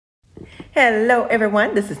Hello,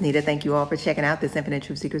 everyone. This is Nita. Thank you all for checking out this Infinite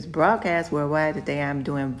Truth Seekers broadcast worldwide. Today I'm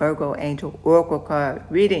doing Virgo Angel Oracle card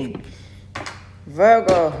reading.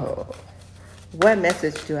 Virgo, what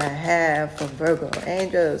message do I have for Virgo?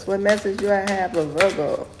 Angels, what message do I have for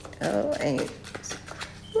Virgo? Oh, angels.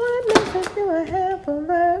 What message do I have for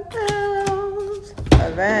Virgos?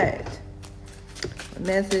 All right. What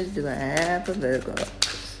message do I have for Virgo?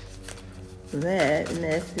 What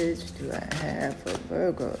message do I have for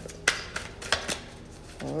Virgo?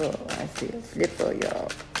 Oh, I see a flipper,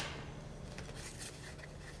 y'all.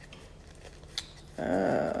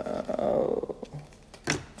 Oh.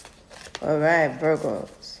 All right,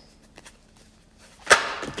 Virgos.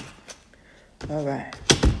 All right.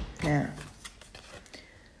 Now,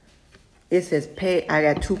 it says pay. I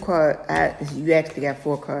got 2 cards. You actually got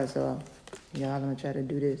 4 cards, so y'all gonna try to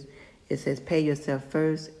do this. It says pay yourself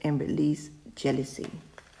first and release jealousy.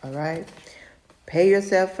 All right. Pay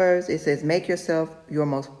yourself first. It says make yourself your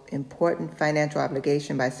most important financial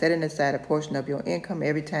obligation by setting aside a portion of your income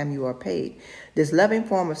every time you are paid. This loving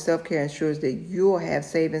form of self-care ensures that you will have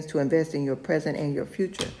savings to invest in your present and your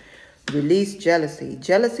future. Release jealousy.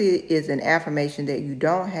 Jealousy is an affirmation that you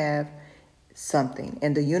don't have something,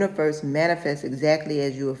 and the universe manifests exactly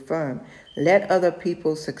as you affirm. Let other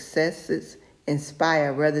people's successes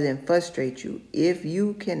inspire rather than frustrate you. If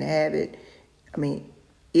you can have it,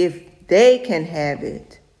 if they can have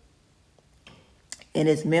it and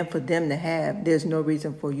it's meant for them to have, there's no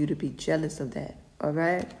reason for you to be jealous of that. All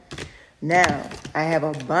right. Now I have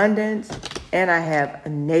abundance and I have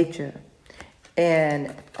nature,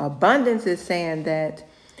 and abundance is saying that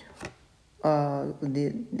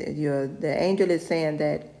the angel is saying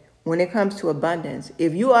that when it comes to abundance,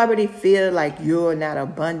 if you already feel like you're not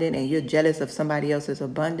abundant and you're jealous of somebody else's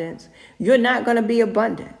abundance, you're not going to be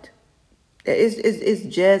abundant.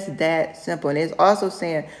 It's just that simple. And it's also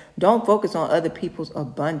saying don't focus on other people's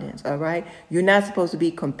abundance, all right? You're not supposed to be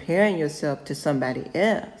comparing yourself to somebody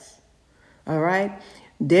else, all right?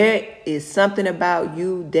 There is something about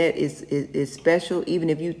you that is special, even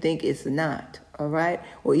if you think it's not, all right?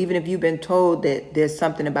 Or even if you've been told that there's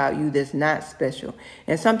something about you that's not special.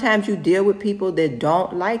 And sometimes you deal with people that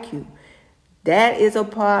don't like you. That is a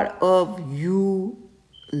part of you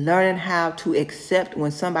learning how to accept when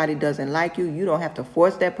somebody doesn't like you. You don't have to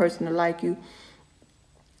force that person to like you.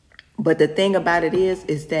 But the thing about it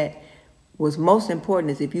is that what's most important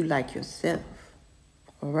is if you like yourself.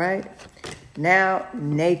 All right. Now,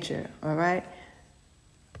 nature. All right.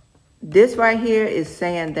 This right here is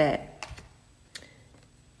saying that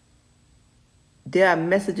there are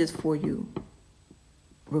messages for you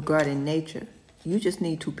regarding nature. You just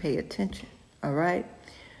need to pay attention. All right.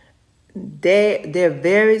 They're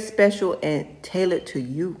very special and tailored to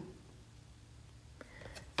you.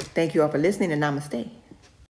 Thank you all for listening, and namaste.